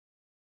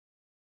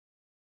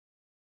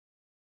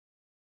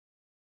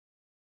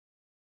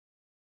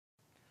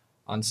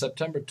On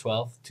September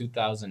 12,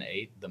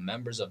 2008, the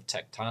members of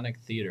Tectonic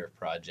Theater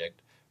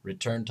Project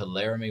returned to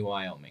Laramie,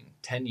 Wyoming,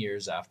 10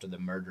 years after the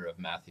murder of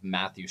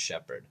Matthew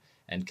Shepard,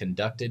 and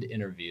conducted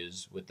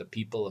interviews with the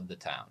people of the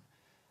town.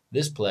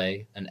 This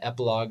play, an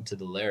epilogue to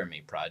the Laramie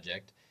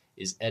Project,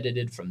 is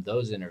edited from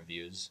those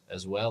interviews,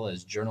 as well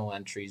as journal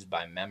entries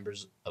by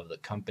members of the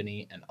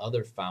company and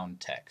other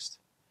found text.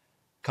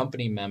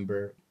 Company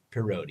member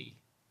Pirodi.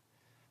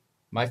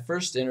 My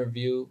first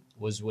interview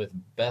was with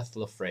Beth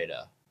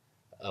Lafreda,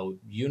 a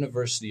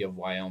University of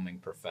Wyoming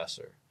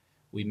professor.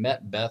 We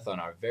met Beth on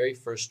our very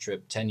first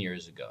trip 10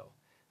 years ago.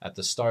 At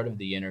the start of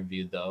the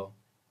interview, though,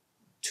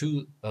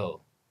 through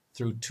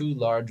two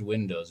large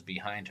windows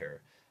behind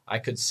her, I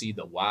could see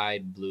the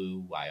wide blue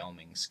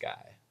Wyoming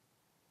sky.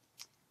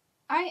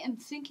 I am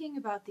thinking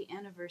about the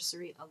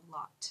anniversary a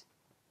lot.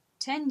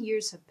 10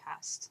 years have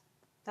passed.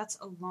 That's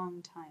a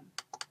long time.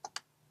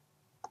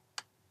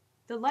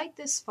 The light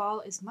this fall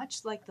is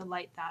much like the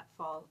light that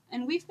fall,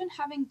 and we've been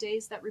having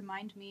days that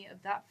remind me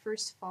of that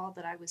first fall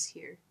that I was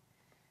here.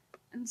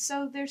 And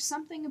so there's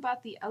something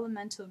about the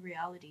elemental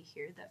reality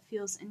here that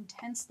feels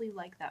intensely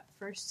like that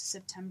first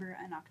September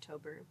and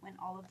October when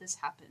all of this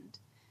happened.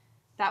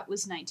 That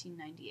was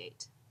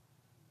 1998.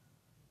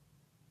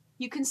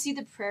 You can see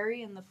the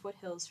prairie and the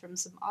foothills from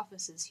some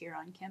offices here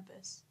on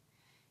campus.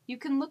 You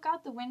can look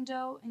out the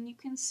window and you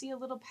can see a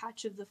little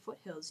patch of the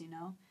foothills,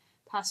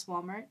 past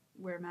Walmart,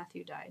 where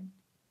Matthew died.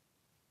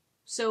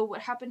 So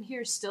what happened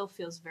here still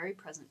feels very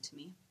present to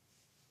me.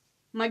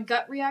 My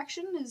gut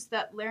reaction is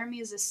that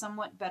Laramie is a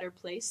somewhat better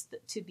place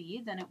to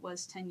be than it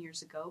was 10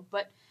 years ago,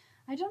 but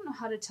I don't know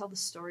how to tell the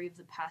story of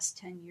the past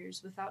 10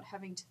 years without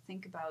having to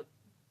think about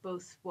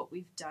both what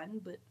we've done,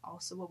 but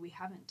also what we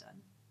haven't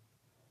done.